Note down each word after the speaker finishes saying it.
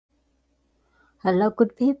Hello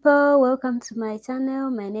good people, welcome to my channel.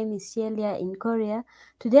 My name is SHIYELIA in Korea.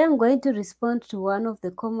 Today I'm going to respond to one of the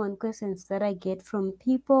common questions that I get from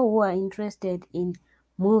people who are interested in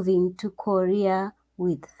moving to Korea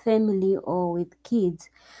with family or with kids.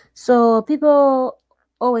 So people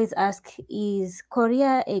always ask, is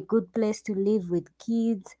Korea a good place to live with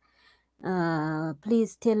kids?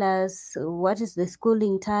 Please tell us what is the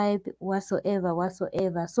schooling type,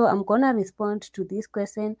 whatsoever. So I'm gonna respond to this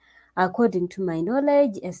question according to my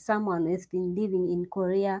knowledge as someone who has been living in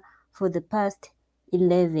Korea for the past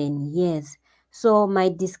 11 years. So my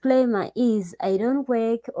disclaimer is I don't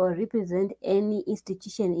work or represent any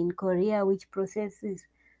institution in Korea which processes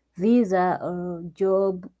visa or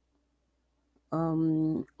job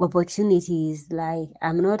opportunities. Like,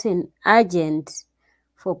 I'm not an agent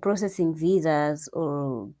for processing visas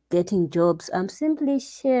or getting jobs. I'm simply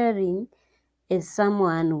sharing as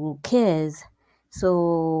someone who cares.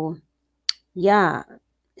 So yeah,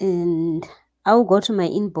 and I'll go to my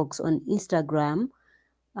inbox on Instagram.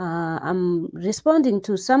 I'm responding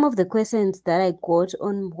to some of the questions that I got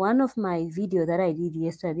on one of my video that I did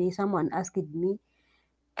yesterday. Someone asked me,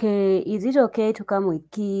 okay, is it okay to come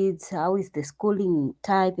with kids? How is the schooling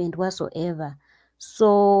type and whatsoever?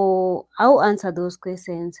 So I'll answer those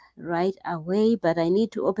questions right away, but I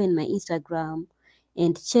need to open my Instagram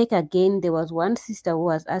and check again. There was one sister who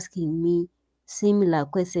was asking me similar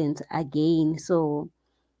questions again. So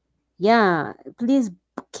yeah, please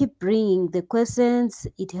keep bringing the questions.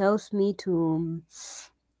 It helps me to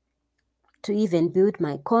even build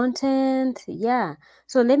my content. Yeah,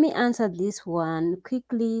 so let me answer this one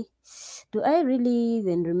quickly. Do I really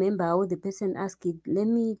even remember how the person asked it? Let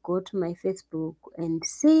me go to my Facebook and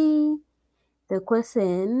see the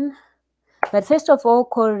question. But first of all,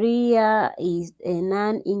 Korea is a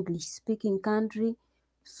non-English speaking country,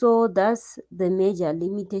 so that's the major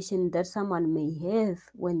limitation that someone may have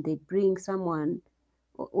when they bring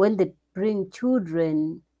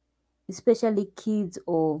children, especially kids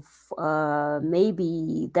of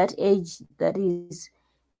maybe that age, that is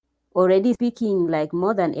already speaking like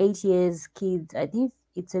more than 8 years kids. I think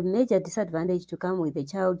it's a major disadvantage to come with a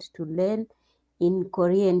child to learn in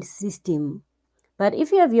Korean system. But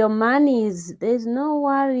if you have your monies, there's no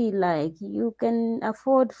worry. Like, you can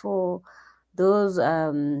afford for those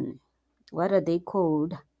what are they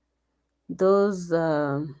called, those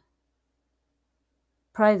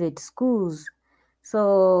private schools.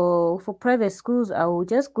 So for private schools, I will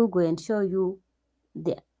just Google and show you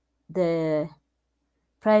the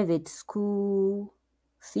private school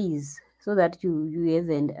fees so that you have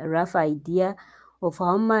a rough idea of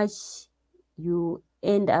how much you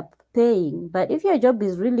end up paying. But if your job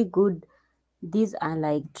is really good, these are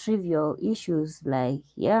like trivial issues. Like,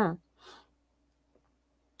 yeah,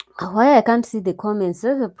 why I can't see the comments?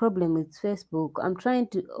 There's a problem with Facebook. I'm trying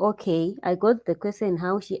to, okay, I got the question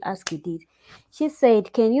how she asked it. She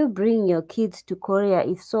said, can you bring your kids to Korea?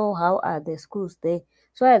 If so, how are the schools there?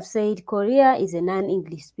 So I've said Korea is a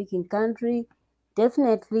non-English speaking country.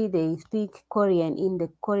 Definitely they speak Korean in the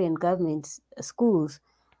Korean government schools.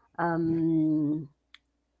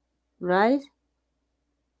 Right?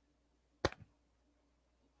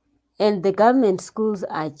 And the government schools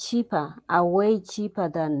are way cheaper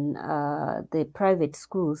than the private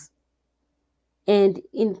schools. And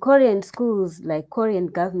in Korean schools, like Korean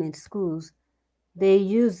government schools, they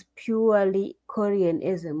use purely Korean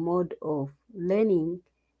as a mode of learning.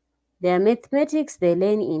 Their mathematics, they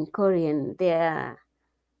learn in Korean. Their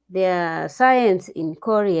science in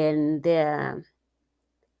Korean. Their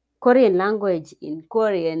Korean language in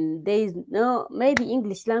Korean. There is no, maybe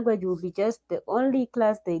English language will be just the only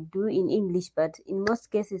class they do in English, but in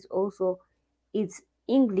most cases also it's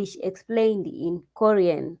English explained in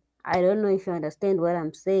Korean. I don't know if you understand what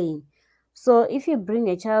I'm saying. So if you bring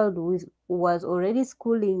a child who was already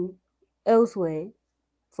schooling elsewhere,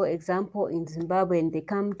 for example in Zimbabwe, and they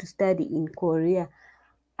come to study in Korea,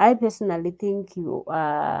 I personally think you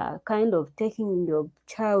are kind of taking your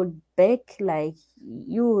child back, like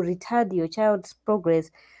you retard your child's progress.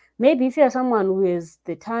 Maybe if you're someone who has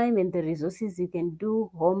the time and the resources, you can do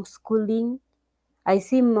homeschooling. I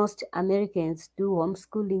see most Americans do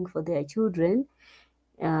homeschooling for their children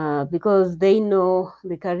because they know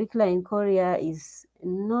the curricula in Korea is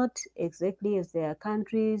not exactly as their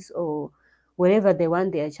countries or wherever they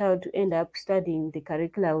want their child to end up studying. The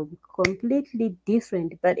curricula will be completely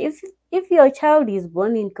different. But if your child is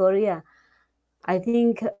born in Korea, I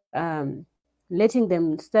think letting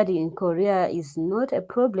them study in Korea is not a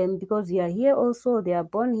problem because they are here also, they are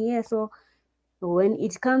born here. So when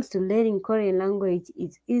it comes to learning Korean language,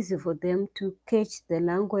 it's easy for them to catch the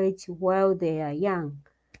language while they are young.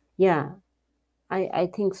 Yeah. I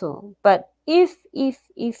think so. But if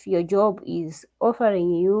your job is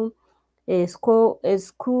offering you a school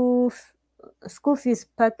fees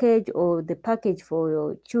package or the package for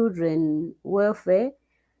your children welfare,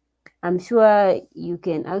 I'm sure you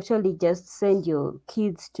can actually just send your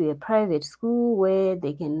kids to a private school where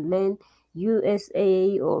they can learn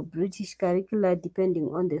USA or British curricula depending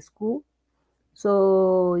on the school.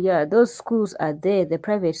 So yeah, those schools are there, the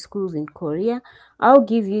private schools in Korea. I'll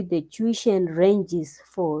give you the tuition ranges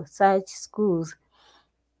for such schools.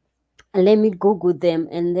 Let me Google them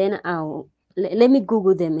and then let me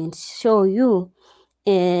Google them and show you.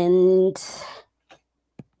 And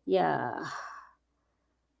yeah,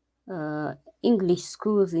 English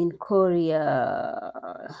schools in Korea.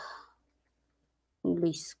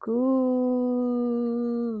 English schools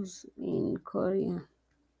in Korea.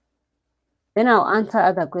 Then I'll answer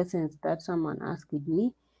other questions that someone asked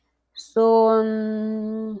me. So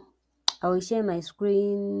I will share my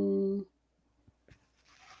screen.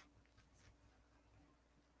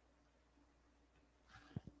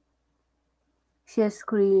 Share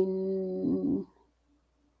screen.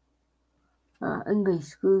 English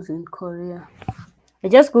schools in Korea. I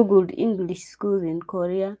just googled English schools in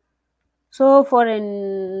Korea. So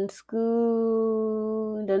foreign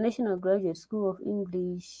school, International Graduate School of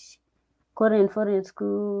English, Korean foreign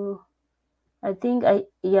school. I think I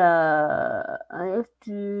have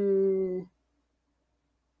to.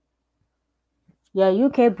 Yeah,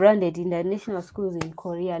 UK branded international schools in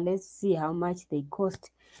Korea. Let's see how much they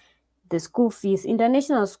cost. The school fees,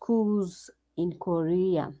 international schools in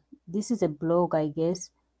Korea. This is a blog, I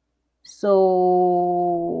guess. So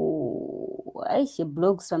actually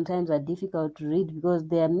blogs sometimes are difficult to read because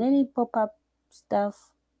there are many pop-up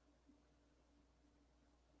stuff.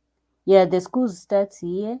 Yeah, the school starts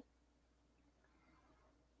here.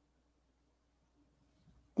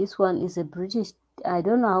 This one is a British, I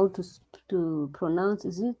don't know how to pronounce.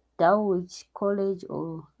 Is it Dulwich College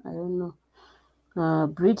or I don't know.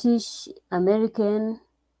 British American.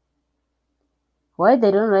 Why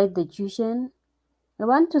they don't write the tuition? I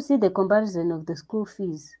want to see the comparison of the school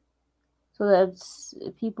fees so that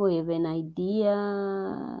people have an idea.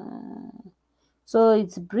 So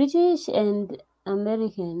it's British and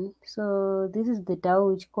American. So this is the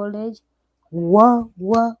Dulwich College. Wow,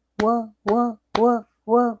 wow, wow, wow, wow,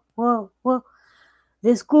 wow, wow, wow.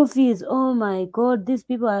 The school fees, oh my God, these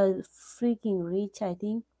people are freaking rich, I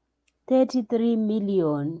think. 33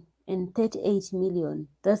 million and 38 million.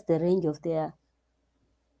 That's the range of their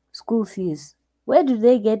school fees. Where do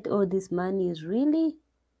they get all this money? Really?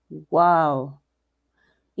 Wow.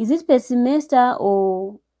 Is it per semester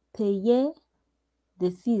or per year?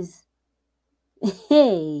 The fees.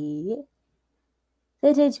 Hey,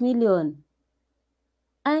 38 million.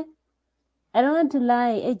 I don't want to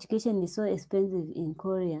lie. Education is so expensive in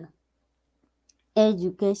Korea.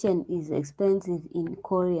 Education is expensive in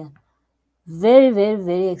Korea. Very, very,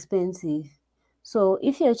 very expensive. So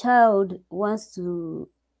if your child wants to,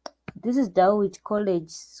 this is Dulwich College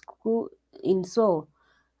School in Seoul.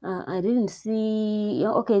 I didn't see,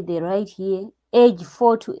 okay, they write here, age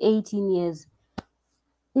 4 to 18 years.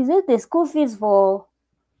 Is it the school fees for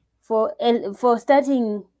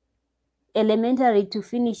starting elementary to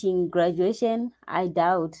finishing graduation? I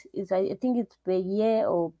doubt. I think it's per year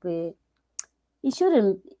or per. It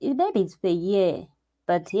shouldn't. That is per year,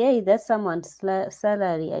 but here that's someone's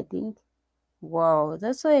salary. I think. Wow,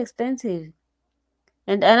 that's so expensive.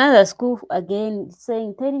 And another school again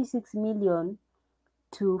saying 36 million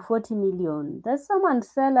to 40 million. That's someone's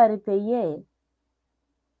salary per year.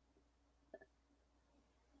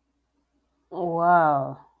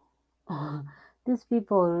 Wow. These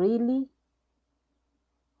people really.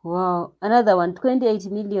 Wow. Another one,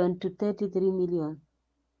 28 million to 33 million.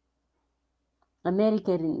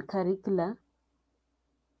 American curricula.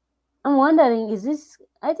 I'm wondering, is this,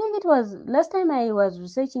 I think it was, last time I was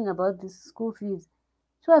researching about this school fees,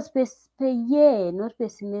 it was per year, not per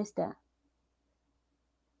semester.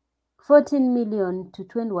 14 million to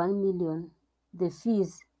 21 million, the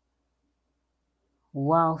fees.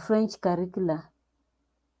 Wow, French curricula.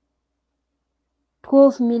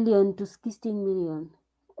 12 million to 16 million.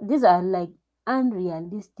 These are like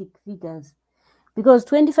unrealistic figures because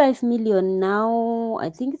 25 million now, I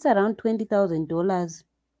think it's around $20,000.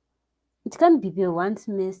 It can't be per one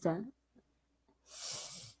semester.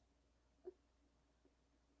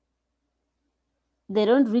 They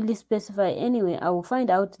don't really specify anyway. I will find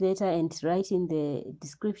out later and write in the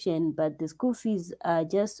description, but the school fees are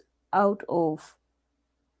just out of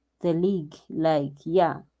the league. Like,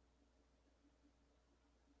 yeah.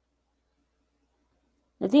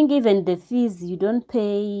 I think even the fees you don't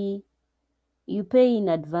pay you pay in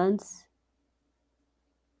advance.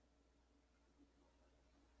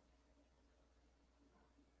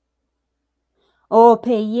 Oh,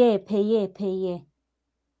 per year.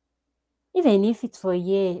 Even if it's for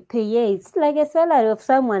year, per year, it's like a salary of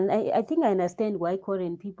someone. I think I understand why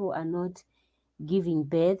Korean people are not giving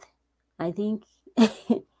birth. I think,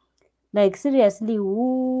 like, seriously,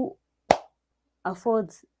 who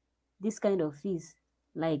affords this kind of fees?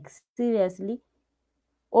 Like, seriously,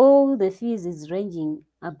 all the fees is ranging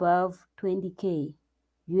above 20K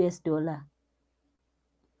US dollar.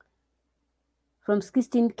 From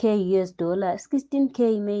 16K US dollar,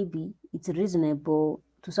 16K maybe it's reasonable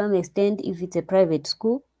to some extent if it's a private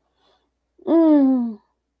school.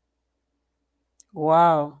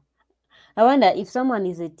 Wow. I wonder if someone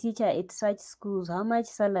is a teacher at such schools, how much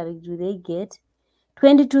salary do they get?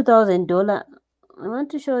 $22,000. I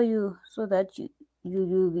want to show you so that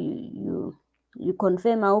you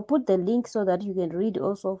confirm. I'll put the link so that you can read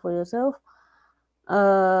also for yourself.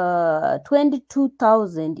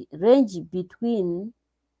 22,000 range between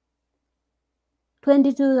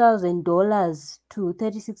 $22,000 to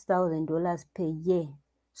 $36,000 per year.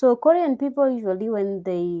 So Korean people usually, when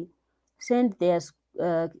they send their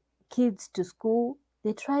uh, kids to school,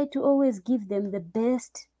 they try to always give them the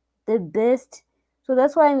best. So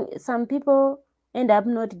that's why some people end up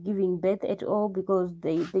not giving birth at all, because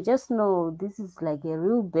they just know this is like a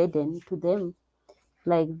real burden to them.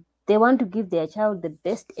 Like, they want to give their child the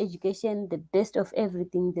best education, the best of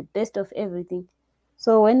everything, the best of everything.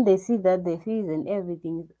 So when they see that the fees and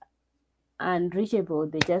everything is unreachable,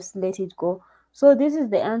 they just let it go. So this is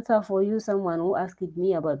the answer for you, someone who asked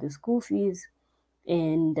me about the school fees.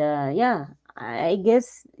 And yeah, I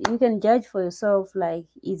guess you can judge for yourself, like,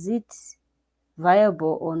 is it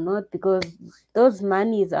viable or not? Because those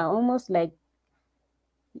monies are almost like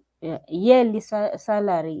yearly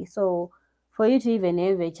salary. So for you to even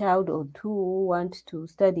have a child or two who want to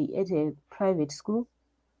study at a private school,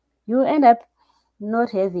 you end up not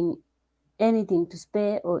having anything to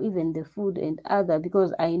spare, or even the food and other.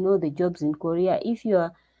 Because I know the jobs in Korea, if you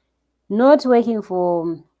are not working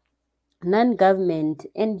for non-government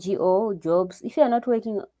NGO jobs, if you are not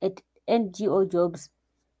working at NGO jobs,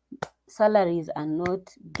 salaries are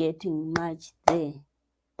not getting much there.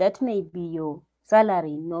 That may be your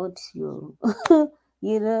salary, not your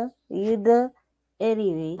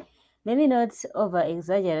anyway. Let me not over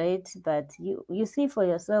exaggerate, but you see for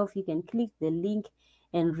yourself. You can click the link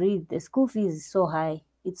and read. The school fees is so high.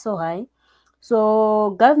 It's so high.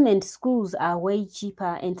 So government schools are way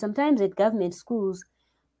cheaper, and sometimes at government schools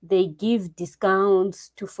they give discounts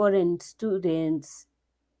to foreign students.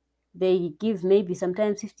 They give maybe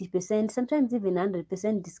sometimes 50%, sometimes even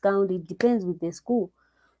 100% discount. It depends with the school.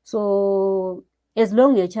 So as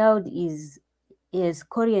long your child is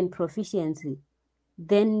Korean proficiency,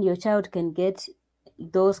 then your child can get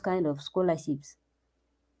those kind of scholarships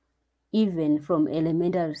even from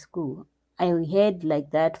elementary school. I heard like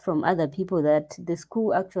that from other people, that the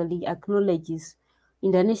school actually acknowledges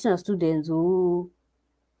international students who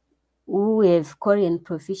have Korean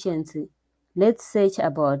proficiency. Let's search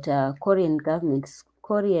about government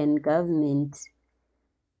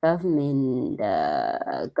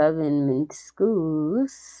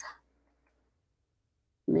schools.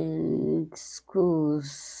 Government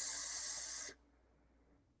schools.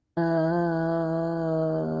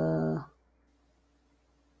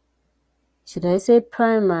 Should I say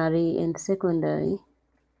primary and secondary?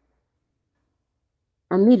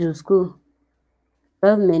 And middle school.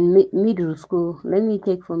 Government middle school. Let me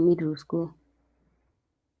take for middle school.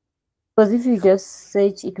 Because if you just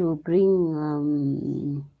search, it will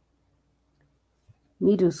bring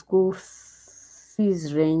middle school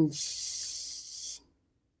fees range.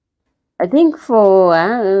 I think for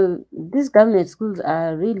these government schools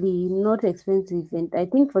are really not expensive, and I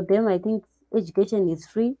think for them, I think education is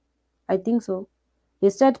free. I think so. They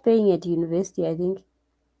start paying at university, I think.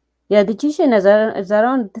 Yeah, the tuition is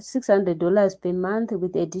around $600 per month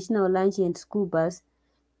with additional lunch and school bus.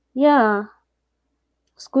 Yeah,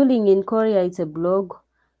 schooling in Korea, it's a blog.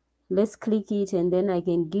 Let's click it, and then I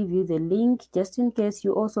can give you the link just in case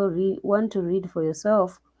you also want to read for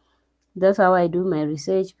yourself. That's how I do my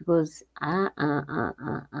research, because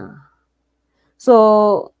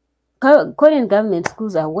So Korean government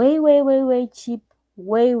schools are way cheap,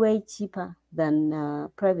 way cheaper than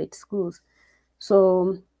private schools.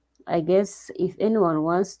 So I guess if anyone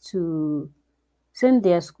wants to send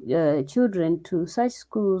their children to such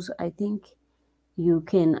schools, I think you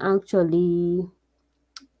can actually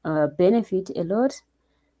benefit a lot.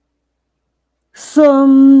 So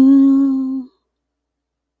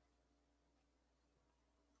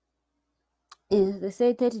They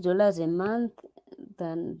say $30 a month.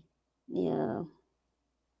 Then, yeah.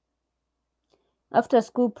 After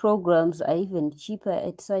school programs are even cheaper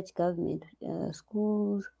at such government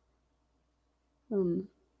schools.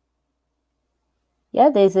 Yeah,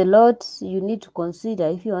 there's a lot you need to consider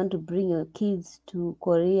if you want to bring your kids to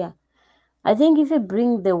Korea. I think if you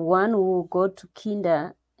bring the one who go to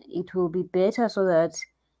kinder, it will be better so that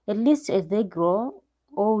at least as they grow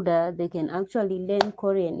older, they can actually learn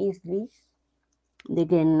Korean easily. They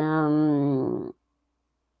can,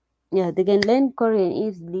 they can learn Korean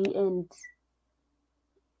easily, and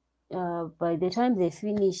by the time they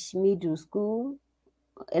finish middle school,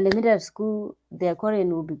 elementary school, their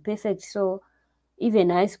Korean will be perfect. So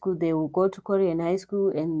even high school, they will go to Korean high school,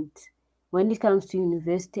 and when it comes to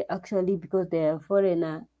university, actually, because they are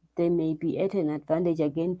foreigner, they may be at an advantage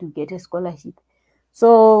again to get a scholarship.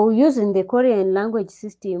 So using the Korean language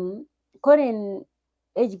system, Korean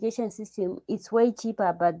education system, it's way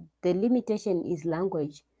cheaper, but the limitation is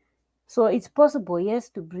language. So it's possible, yes,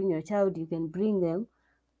 to bring your child, you can bring them,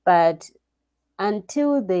 but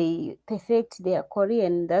until they perfect their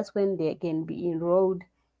Korean, that's when they can be enrolled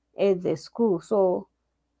at the school. So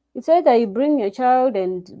it's either you bring your child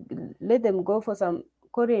and let them go for some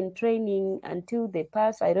Korean training until they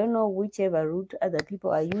pass. I don't know whichever route other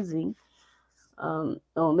people are using.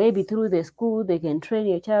 Or maybe through the school they can train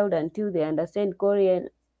your child until they understand Korean.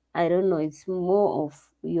 I don't know. It's more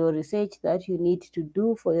of your research that you need to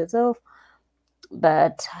do for yourself.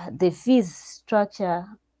 But the fees structure,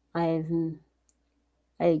 I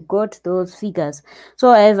got those figures. So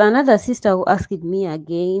I have another sister who asked me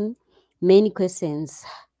again many questions.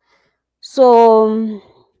 So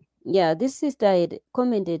yeah, this sister had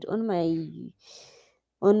commented on my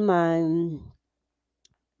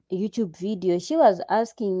YouTube video. She was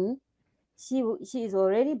asking, she is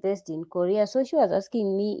already based in Korea, so she was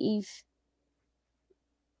asking me if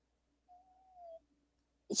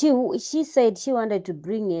she said she wanted to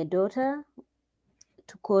bring a daughter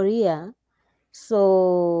to Korea.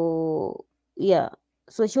 So yeah,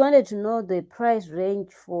 so she wanted to know the price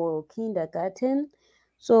range for kindergarten.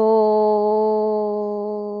 So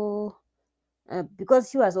because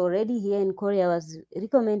she was already here in Korea, I was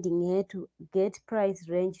recommending her to get price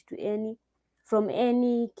range from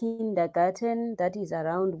any kindergarten that is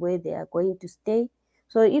around where they are going to stay.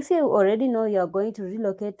 So if you already know you are going to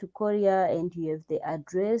relocate to Korea and you have the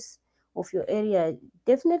address of your area,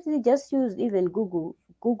 definitely just use even Google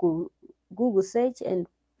search and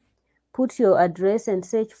put your address and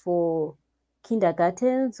search for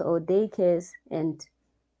kindergartens or daycares, and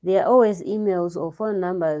there are always emails or phone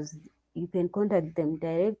numbers. You can contact them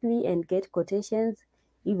directly and get quotations,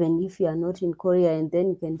 even if you are not in Korea, and then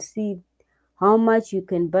you can see how much you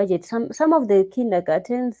can budget. Some of the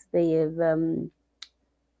kindergartens, they have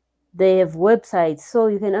websites, so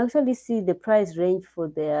you can actually see the price range for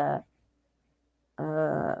their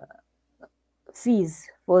fees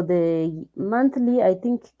for the monthly. I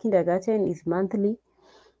think kindergarten is monthly.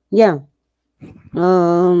 Yeah.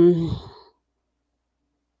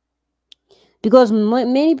 Because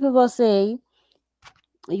many people say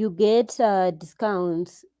you get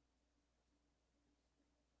discounts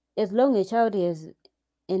as long as a child has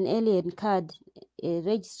an alien card, a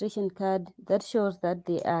registration card that shows that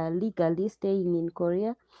they are legally staying in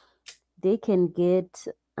Korea. They can get,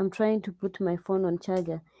 I'm trying to put my phone on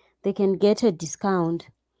charger, they can get a discount.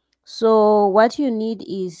 So what you need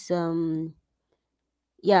is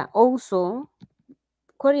also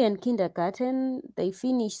Korean kindergarten, they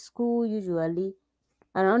finish school usually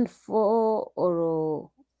around 4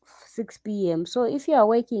 or 6 p.m. So if you are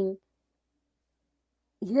working,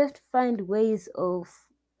 you have to find ways of,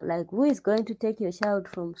 like, who is going to take your child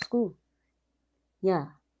from school. Yeah,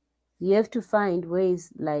 you have to find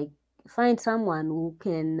ways, like find someone who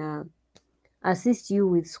can assist you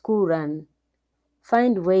with school run.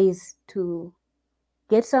 Find ways to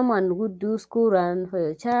get someone who do school run for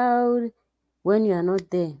your child when you are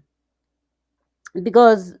not there,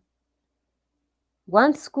 because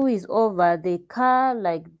once school is over, the car,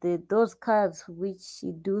 like those cars which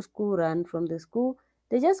do school run from the school,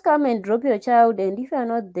 they just come and drop your child, and if you are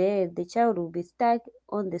not there, the child will be stuck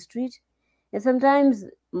on the street. And sometimes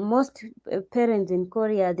most parents in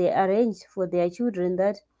Korea, they arrange for their children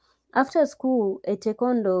that after school, a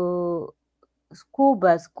taekwondo school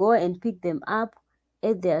bus go and pick them up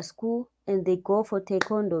at their school, and they go for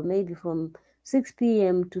taekwondo maybe from 6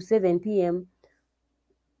 p.m. to 7 p.m.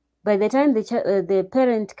 By the time the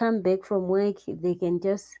parent come back from work, they can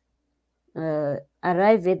just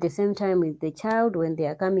arrive at the same time with the child when they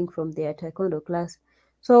are coming from their taekwondo class.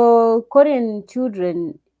 So Korean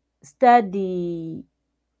children study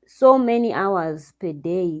so many hours per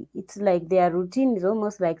day. It's like their routine is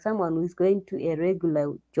almost like someone who's going to a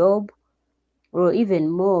regular job or even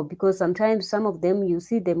more, because sometimes some of them you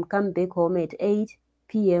see them come back home at 8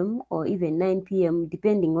 p.m. or even 9 p.m.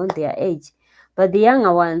 depending on their age. But the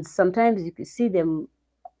younger ones, sometimes you can see them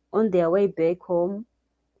on their way back home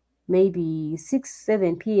maybe 6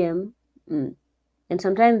 7 p.m. And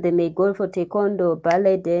sometimes they may go for taekwondo,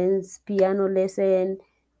 ballet dance, piano lesson,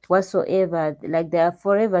 whatsoever. Like they are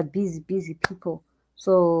forever busy people.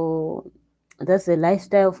 So that's the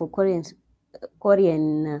lifestyle for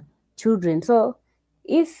Korean children. So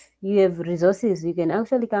if you have resources, you can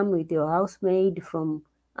actually come with your housemaid from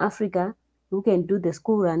Africa who can do the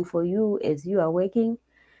school run for you as you are working.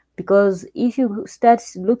 Because if you start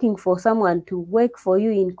looking for someone to work for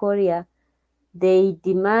you in Korea, they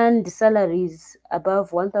demand salaries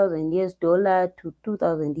above 1,000 US dollar to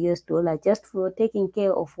 2,000 US dollar just for taking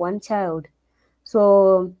care of one child.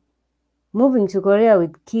 So moving to Korea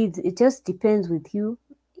with kids, it just depends with you.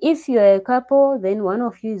 If you're a couple, then one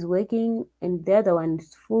of you is working and the other one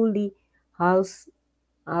is fully house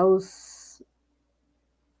house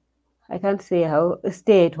I can't say how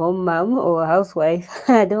stay at home mom or housewife.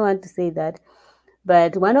 I don't want to say that.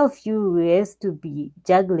 But one of you has to be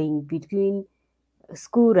juggling between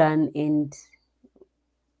school run and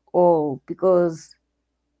all, because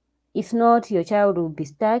if not, your child will be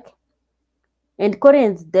stuck. And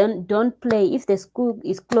Koreans don't play. If the school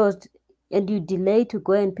is closed and you delay to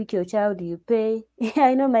go and pick your child, you pay.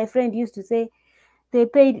 I know my friend used to say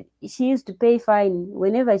she used to pay fine.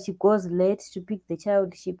 Whenever she goes late to pick the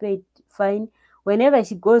child, she paid fine. Whenever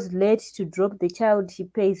she goes late to drop the child, she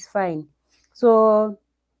pays fine. So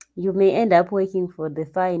you may end up working for the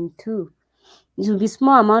fine too. It will be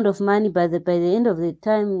small amount of money, but by the end of the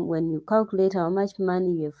time, when you calculate how much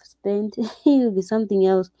money you have spent, it will be something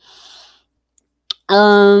else.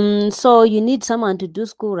 So you need someone to do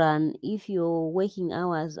school run if your working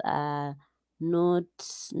hours are not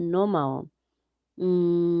normal.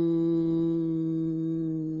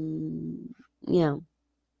 Yeah.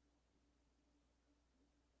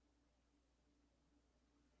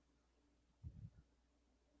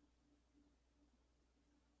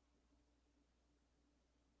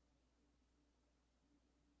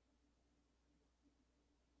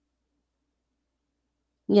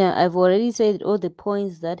 Yeah, I've already said all the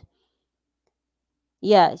points that,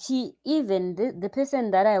 yeah, she even the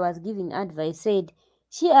person that I was giving advice said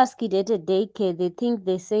she asked it at a daycare.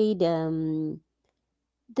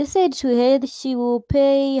 They said to her she will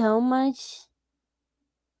pay how much?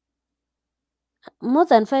 More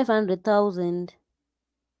than 500,000.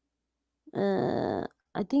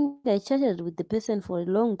 I think I chatted with the person for a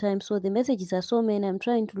long time, so the messages are so many. I'm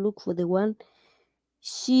trying to look for the one.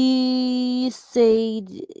 She said,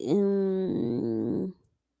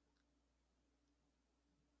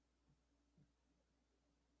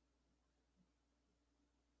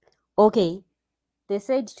 okay, they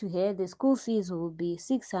said to her the school fees will be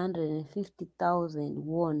 650,000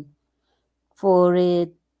 won for a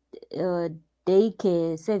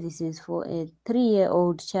daycare services for a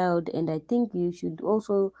 3-year-old child. And I think you should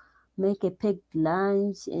also make a packed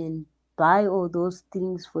lunch and buy all those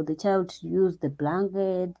things for the child to use, the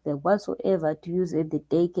blanket, the whatsoever to use at the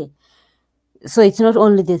daycare. So it's not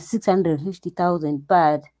only the 650,000,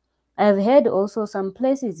 but I've heard also some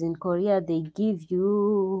places in Korea they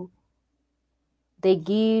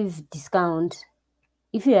give discount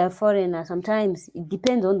if you are a foreigner. Sometimes it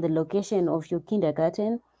depends on the location of your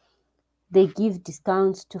kindergarten. They give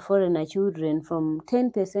discounts to foreigner children from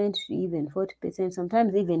 10% to even 40%,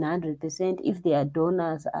 sometimes even 100% if there are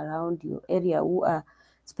donors around your area who are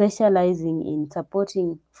specializing in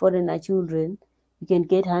supporting foreigner children. You can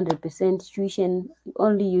get 100% tuition.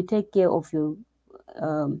 Only you take care of your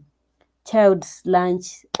um, child's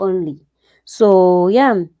lunch only. So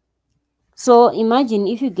yeah. So imagine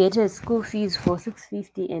if you get a school fees for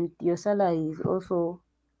 650 and your salary is also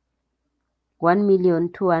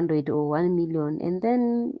 1,200,000 or 1 million, and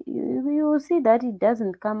then you will see that it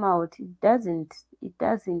doesn't come out. It doesn't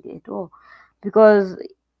at all, because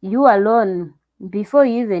you alone, before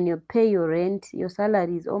you even you pay your rent, your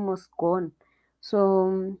salary is almost gone.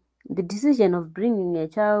 So the decision of bring a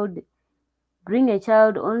child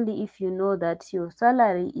only if you know that your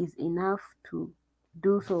salary is enough to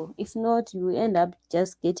do so. If not, you end up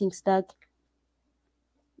just getting stuck.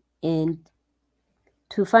 And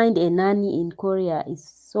to find a nanny in Korea is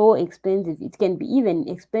so expensive. It can be even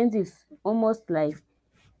expensive, almost like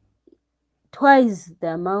twice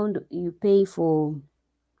the amount you pay for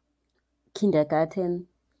kindergarten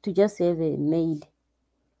to just have a maid.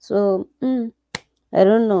 So I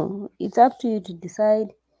don't know. It's up to you to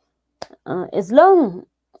decide As long,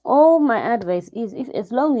 all my advice is, if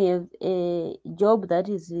as long you have a job that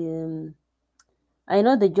is, I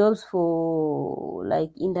know the jobs for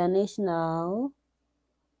like international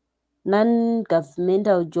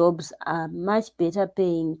non-governmental jobs are much better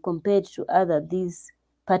paying compared to other these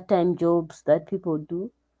part-time jobs that people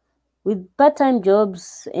do. With part-time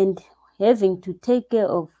jobs and having to take care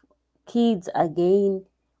of kids again,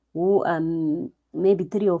 who maybe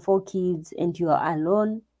 3 or 4 kids, and you are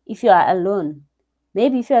alone. If you are alone,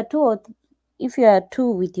 maybe if you are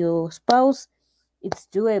two with your spouse, it's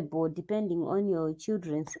doable depending on your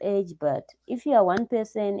children's age. But if you are one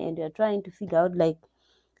person and you're trying to figure out, like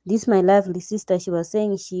this my lovely sister, she was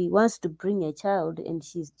saying she wants to bring a child, and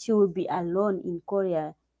she will be alone in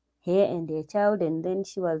Korea, her and her child, and then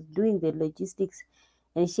she was doing the logistics,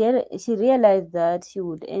 and she realized that she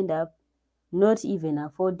would end up not even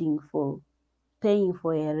affording for paying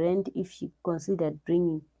for her rent if she considered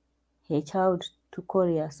bringing her child to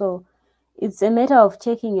Korea. So it's a matter of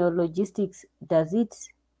checking your logistics. Does it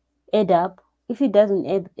add up? If it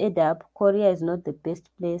doesn't add up, Korea is not the best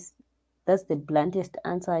place. That's the bluntest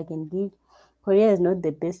answer I can give. Korea is not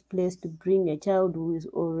the best place to bring a child who is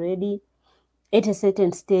already at a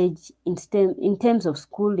certain stage in terms of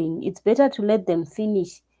schooling. It's better to let them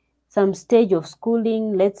finish some stage of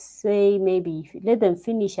schooling. Let's say maybe let them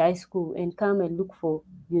finish high school and come and look for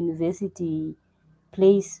university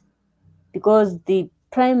place, because the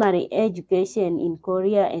primary education in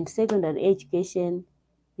Korea and secondary education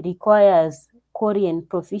requires Korean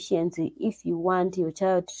proficiency if you want your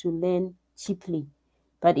child to learn cheaply.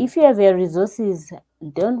 But if you have your resources,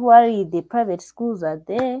 don't worry, the private schools are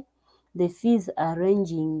there. The fees are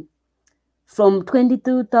ranging from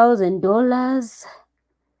 $22,000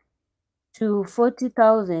 to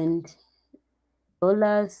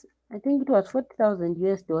 $40,000. I think it was 40,000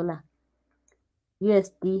 US dollar,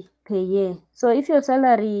 USD per year. So if your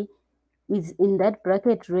salary is in that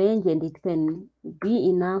bracket range and it can be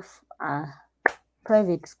enough,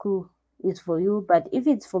 private school is for you. But if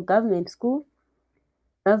it's for government schools,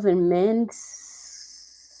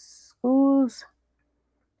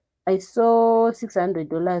 I saw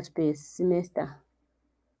 $600 per semester,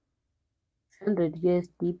 100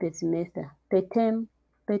 USD per semester, per term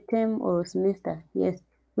or semester, yes,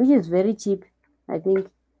 which is very cheap, I think,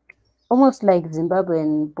 almost like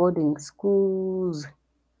Zimbabwean boarding schools,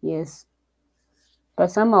 yes.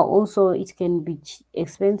 But somehow also it can be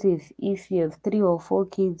expensive if you have 3 or 4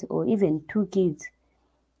 kids or even 2 kids.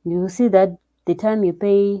 You see that the time you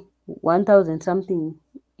pay 1,000 something,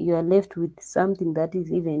 you are left with something that is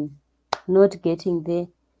even not getting there.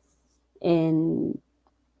 And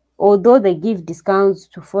although they give discounts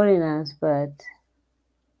to foreigners, but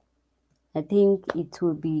I think it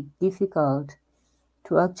will be difficult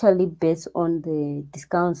to actually base on the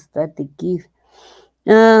discounts that they give.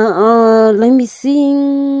 Let me see.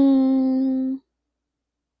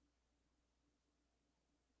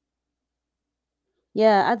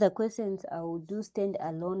 Yeah, other questions I will do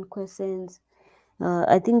stand-alone questions.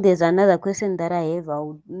 I think there's another question that I have. I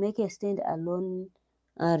would make a stand-alone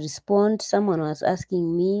response. Someone was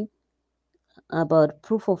asking me about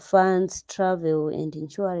proof of funds, travel, and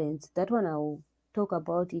insurance. That one I will talk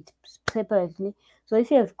about it separately. So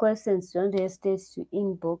if you have questions, don't hesitate to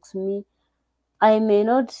inbox me. I may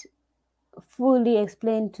not fully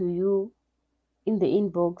explain to you in the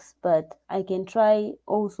inbox, but I can try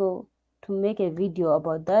also to make a video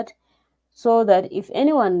about that, so that if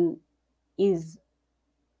anyone is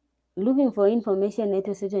looking for information at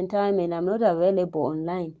a certain time and I'm not available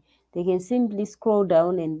online, they can simply scroll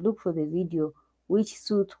down and look for the video which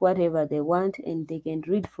suits whatever they want, and they can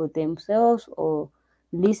read for themselves or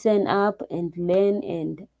listen up and learn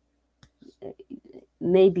and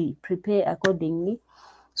maybe prepare accordingly.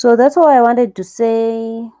 So that's all I wanted to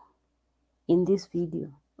say in this video.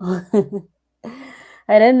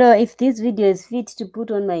 I don't know if this video is fit to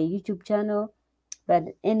put on my YouTube channel, but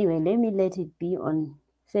anyway, let me let it be on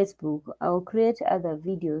Facebook. I'll create other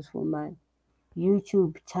videos for my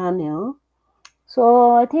YouTube channel.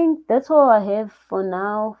 So I think that's all I have for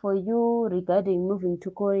now for you regarding moving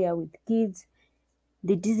to Korea with kids.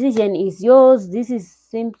 The decision is yours. This is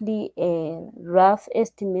simply a rough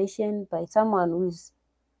estimation by someone who's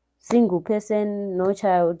single person, no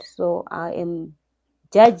child. So I am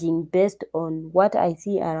judging based on what I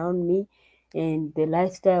see around me and the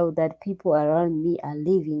lifestyle that people around me are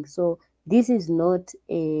living. So this is not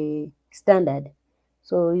a standard.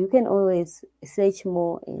 So you can always search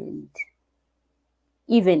more and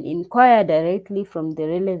even inquire directly from the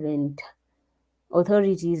relevant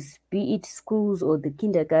authorities, be it schools or the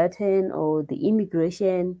kindergarten or the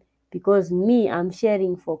immigration. because me, I'm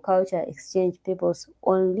sharing for culture exchange purpose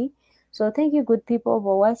only. So thank you, good people,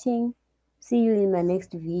 for watching. See you in my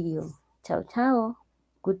next video. Ciao, ciao,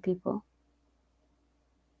 good people.